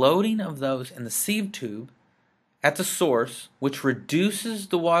have the loading of those in the sieve tube at the source, which reduces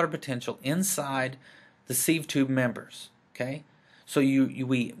the water potential inside the sieve tube members. Okay? So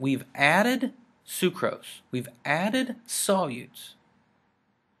we've added sucrose. We've added solutes.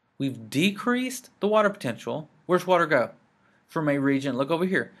 We've decreased the water potential. Where's water go? From a region, look over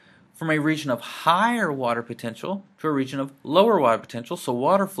here, from a region of higher water potential to a region of lower water potential. So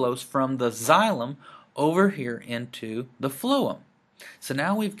water flows from the xylem over here into the phloem. So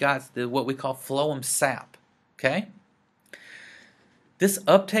now we've got what we call phloem sap. Okay? This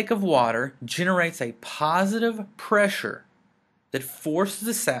uptake of water generates a positive pressure that forces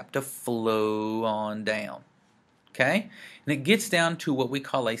the sap to flow on down. Okay? And it gets down to what we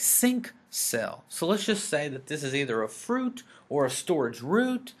call a sink cell. So let's just say that this is either a fruit or a storage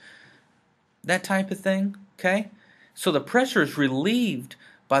root, that type of thing, okay? So the pressure is relieved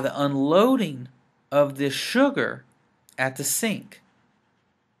by the unloading of this sugar at the sink,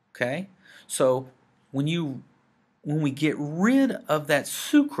 okay? So when we get rid of that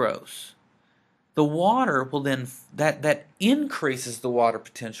sucrose, the water will then, that increases the water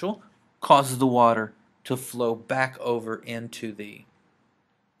potential, causes the water to flow back over into the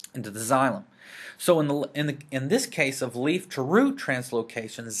xylem. So in this case of leaf to root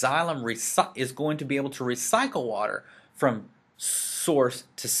translocation, xylem is going to be able to recycle water from source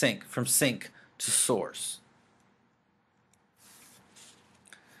to sink, from sink to source.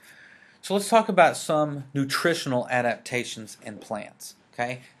 So let's talk about some nutritional adaptations in plants.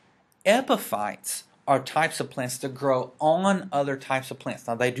 Okay, epiphytes are types of plants that grow on other types of plants.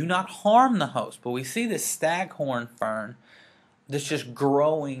 Now they do not harm the host, but we see this staghorn fern that's just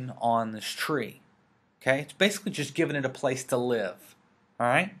growing on this tree. Okay, it's basically just giving it a place to live. All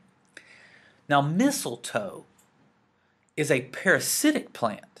right. Now mistletoe is a parasitic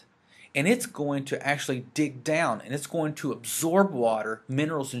plant, and it's going to actually dig down and it's going to absorb water,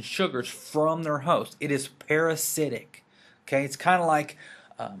 minerals, and sugars from their host. It is parasitic. Okay, it's kind of like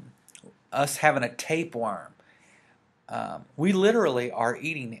us having a tapeworm. We literally are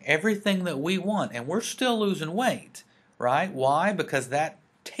eating everything that we want, and we're still losing weight, right? Why? Because that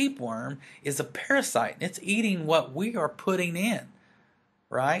tapeworm is a parasite, and it's eating what we are putting in,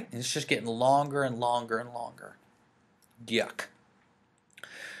 right? And it's just getting longer and longer and longer. Yuck.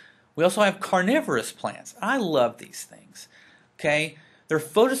 We also have carnivorous plants. I love these things. Okay, they're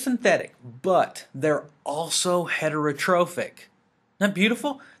photosynthetic, but they're also heterotrophic. Isn't that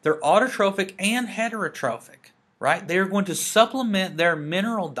beautiful? They're autotrophic and heterotrophic, right? They're going to supplement their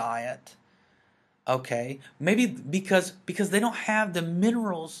mineral diet. Okay, maybe because they don't have the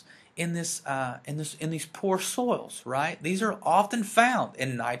minerals in these poor soils, right? These are often found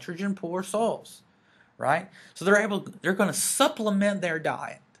in nitrogen poor soils, right? So they're going to supplement their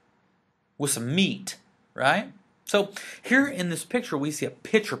diet with some meat, right? So here in this picture we see a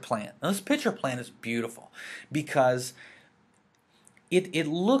pitcher plant. Now this pitcher plant is beautiful because it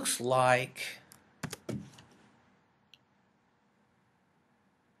looks like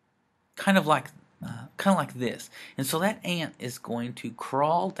kind of like this. And so that ant is going to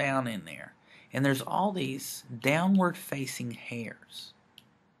crawl down in there, and there's all these downward facing hairs.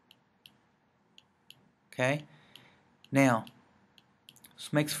 Okay? Now,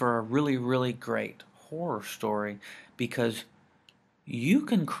 this makes for a really, really great horror story because you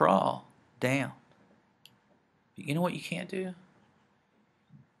can crawl down. But you know what you can't do?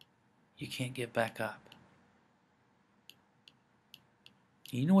 You can't get back up.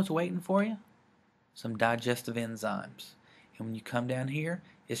 You know what's waiting for you? Some digestive enzymes. And when you come down here,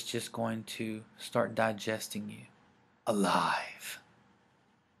 it's just going to start digesting you alive.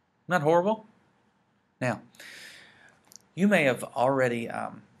 Isn't that horrible? Now, you may have already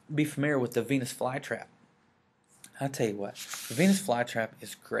be familiar with the Venus flytrap. I'll tell you what, the Venus flytrap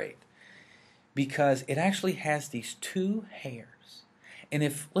is great because it actually has these two hairs. And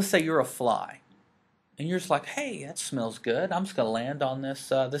if, let's say you're a fly, and you're just like, hey, that smells good, I'm just going to land on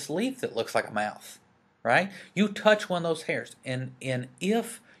this leaf that looks like a mouth, right? You touch one of those hairs, and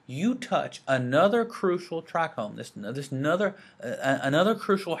if you touch another crucial trichome, another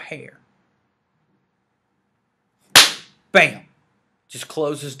crucial hair, bam, just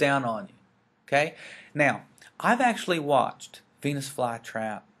closes down on you. Okay. Now, I've actually watched Venus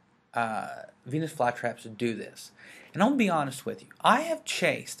flytraps do this, and I'll be honest with you. I have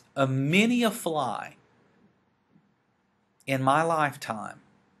chased many a fly in my lifetime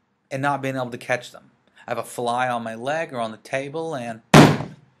and not been able to catch them. I have a fly on my leg or on the table and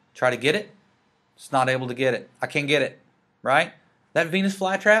try to get it. It's not able to get it. I can't get it. Right? That Venus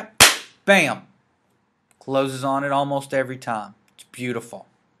flytrap, bam, closes on it almost every time. It's beautiful.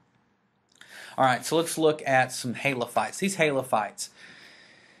 All right, so let's look at some halophytes. These halophytes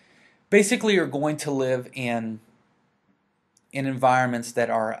basically are going to live in environments that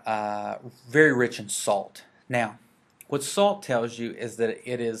are very rich in salt. Now, what salt tells you is that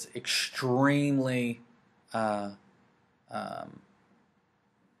it is extremely hypertonic.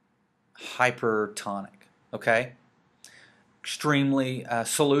 Okay, extremely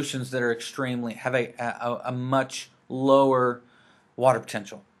solutions that are extremely have a much lower water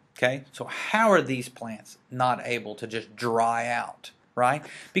potential. Okay, so how are these plants not able to just dry out, right?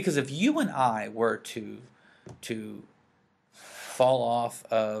 Because if you and I were to fall off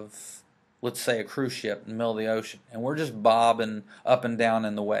of, let's say, a cruise ship in the middle of the ocean, and we're just bobbing up and down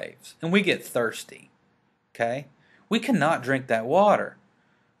in the waves, and we get thirsty, okay? We cannot drink that water,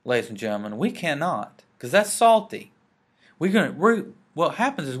 ladies and gentlemen. We cannot, because that's salty. What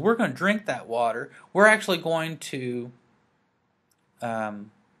happens is we're going to drink that water. We're actually going to,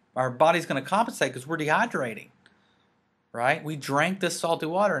 our body's going to compensate because we're dehydrating, right? We drank this salty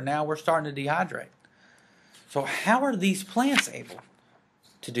water and now we're starting to dehydrate. So how are these plants able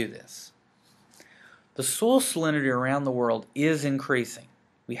to do this? The soil salinity around the world is increasing.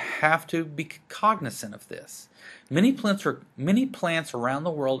 We have to be cognizant of this. Many plants around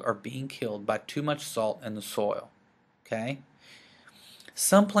the world are being killed by too much salt in the soil. Okay?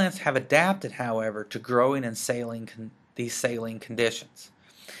 Some plants have adapted, however, to growing in these saline conditions.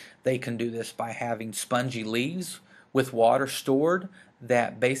 They can do this by having spongy leaves with water stored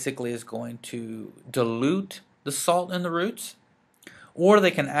that basically is going to dilute the salt in the roots, or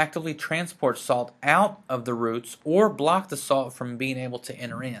they can actively transport salt out of the roots or block the salt from being able to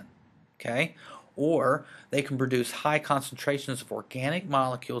enter in. Okay? Or they can produce high concentrations of organic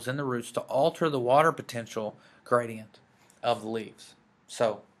molecules in the roots to alter the water potential gradient of the leaves.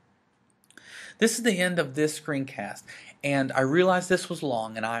 So, this is the end of this screencast, and I realize this was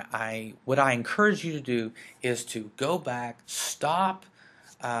long, and what I encourage you to do is to go back, stop,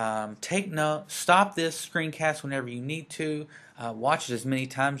 take note, stop this screencast whenever you need to, watch it as many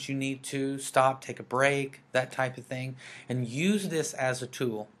times as you need to, stop, take a break, that type of thing, and use this as a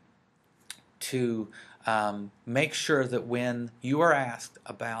tool to make sure that when you are asked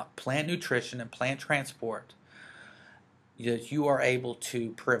about plant nutrition and plant transport, that you are able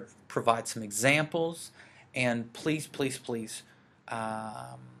to provide some examples, and please, please, please,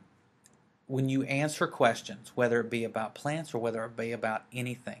 when you answer questions, whether it be about plants or whether it be about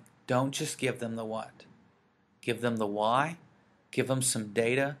anything, don't just give them the what. Give them the why, give them some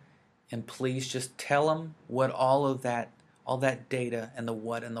data, and please just tell them what all that data and the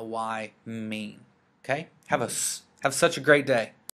what and the why mean. Okay? Have such a great day.